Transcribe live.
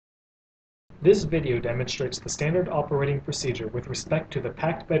This video demonstrates the standard operating procedure with respect to the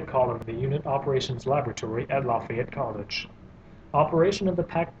packed bed column of the Unit Operations Laboratory at Lafayette College. Operation of the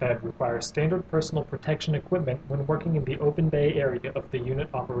packed bed requires standard personal protection equipment when working in the open bay area of the Unit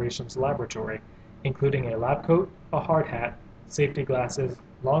Operations Laboratory, including a lab coat, a hard hat, safety glasses,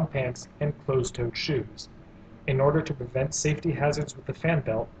 long pants, and closed-toed shoes. In order to prevent safety hazards with the fan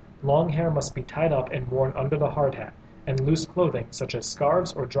belt, long hair must be tied up and worn under the hard hat, and loose clothing such as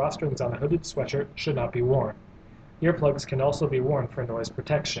scarves or drawstrings on a hooded sweatshirt should not be worn. Earplugs can also be worn for noise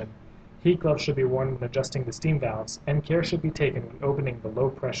protection. Heat gloves should be worn when adjusting the steam valves, and care should be taken when opening the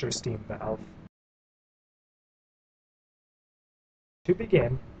low-pressure steam valve. To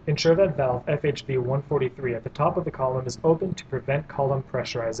begin, ensure that valve FHV 143 at the top of the column is open to prevent column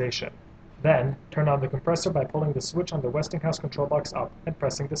pressurization. Then, turn on the compressor by pulling the switch on the Westinghouse control box up and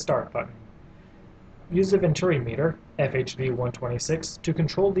pressing the start button. Use the Venturi meter, FHV 126, to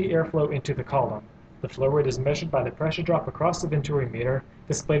control the airflow into the column. The flow rate is measured by the pressure drop across the Venturi meter,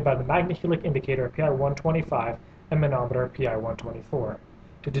 displayed by the magnihelic indicator PI 125 and manometer PI 124.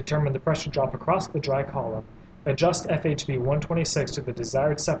 To determine the pressure drop across the dry column, adjust FHV 126 to the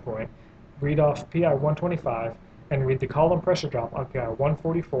desired set point, read off PI 125, and read the column pressure drop on PI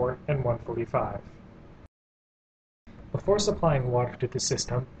 144 and 145. Before supplying water to the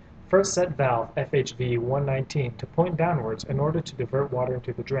system, first set valve FHV 119 to point downwards in order to divert water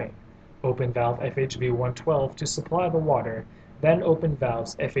into the drain. Open valve FHV 112 to supply the water, then open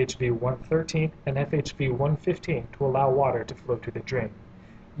valves FHV 113 and FHV 115 to allow water to flow to the drain.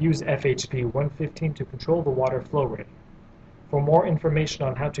 Use FHV 115 to control the water flow rate. For more information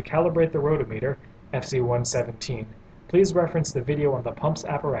on how to calibrate the rotometer, FC117, please reference the video on the pumps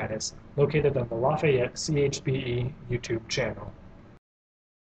apparatus located on the LafayetteChBE YouTube channel.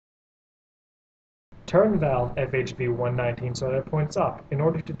 Turn valve FHV 119 so that it points up in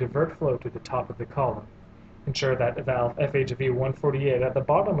order to divert flow to the top of the column. Ensure that valve FHV 148 at the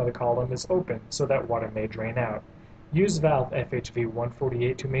bottom of the column is open so that water may drain out. Use valve FHV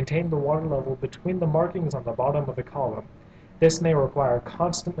 148 to maintain the water level between the markings on the bottom of the column. This may require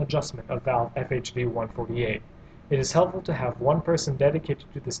constant adjustment of valve FHV 148. It is helpful to have one person dedicated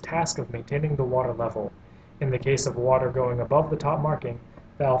to this task of maintaining the water level. In the case of water going above the top marking,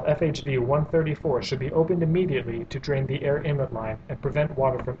 valve FHV 134 should be opened immediately to drain the air inlet line and prevent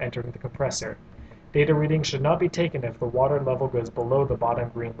water from entering the compressor. Data readings should not be taken if the water level goes below the bottom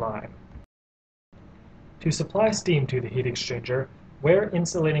green line. To supply steam to the heat exchanger, wear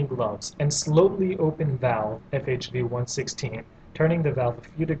insulating gloves and slowly open valve FHV 116, turning the valve a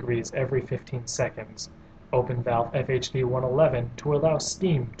few degrees every 15 seconds. Open valve FHV 111 to allow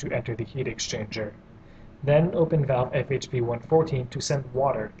steam to enter the heat exchanger. Then open valve FHV 114 to send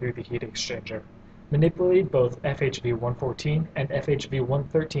water through the heat exchanger. Manipulate both FHV 114 and FHV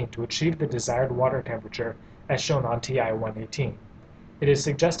 113 to achieve the desired water temperature as shown on TI 118. It is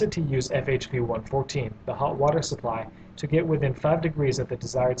suggested to use FHV 114, the hot water supply, to get within 5 degrees at the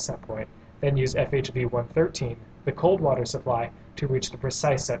desired set point, then use FHV 113, the cold water supply, to reach the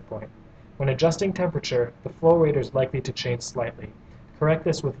precise set point. When adjusting temperature, the flow rate is likely to change slightly. Correct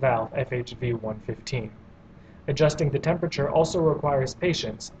this with valve FHV 115. Adjusting the temperature also requires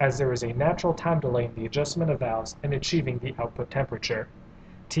patience, as there is a natural time delay in the adjustment of valves and achieving the output temperature.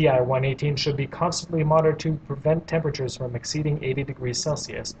 TI 118 should be constantly monitored to prevent temperatures from exceeding 80 degrees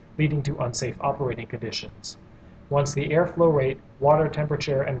Celsius, leading to unsafe operating conditions. Once the airflow rate, water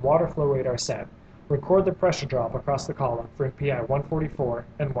temperature, and water flow rate are set, record the pressure drop across the column for PI 144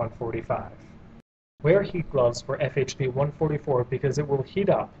 and 145. Wear heat gloves for FHV 144 because it will heat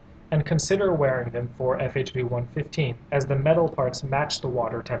up, and consider wearing them for FHV 115 as the metal parts match the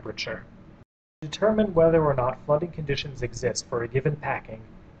water temperature. To determine whether or not flooding conditions exist for a given packing,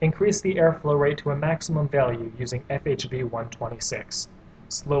 increase the airflow rate to a maximum value using FHV 126.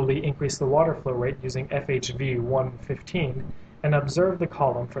 Slowly increase the water flow rate using FHV 115 and observe the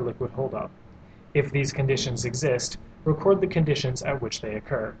column for liquid holdup. If these conditions exist, record the conditions at which they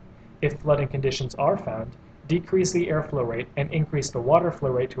occur. If flooding conditions are found, decrease the airflow rate and increase the water flow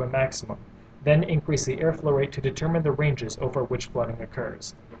rate to a maximum. Then increase the airflow rate to determine the ranges over which flooding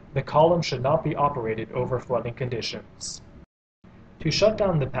occurs. The column should not be operated over flooding conditions. To shut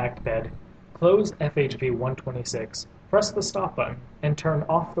down the packed bed, close FHV 126, press the stop button, and turn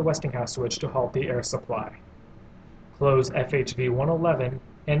off the Westinghouse switch to halt the air supply. Close FHV 111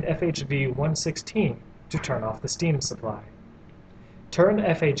 and FHV 116 to turn off the steam supply. Turn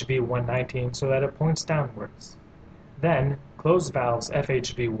FHV 119 so that it points downwards. Then, close valves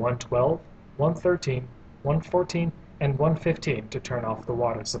FHV 112, 113, 114, and 115 to turn off the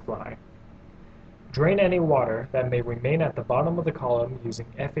water supply. Drain any water that may remain at the bottom of the column using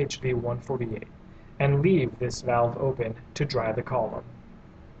FHV 148, and leave this valve open to dry the column.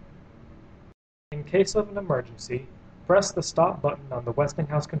 In case of an emergency, press the stop button on the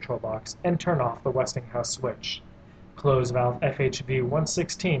Westinghouse control box and turn off the Westinghouse switch. Close valve FHV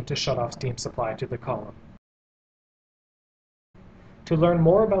 116 to shut off steam supply to the column. To learn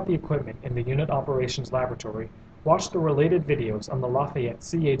more about the equipment in the Unit Operations Laboratory, watch the related videos on the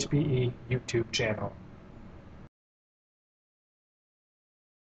LafayetteChBE YouTube channel.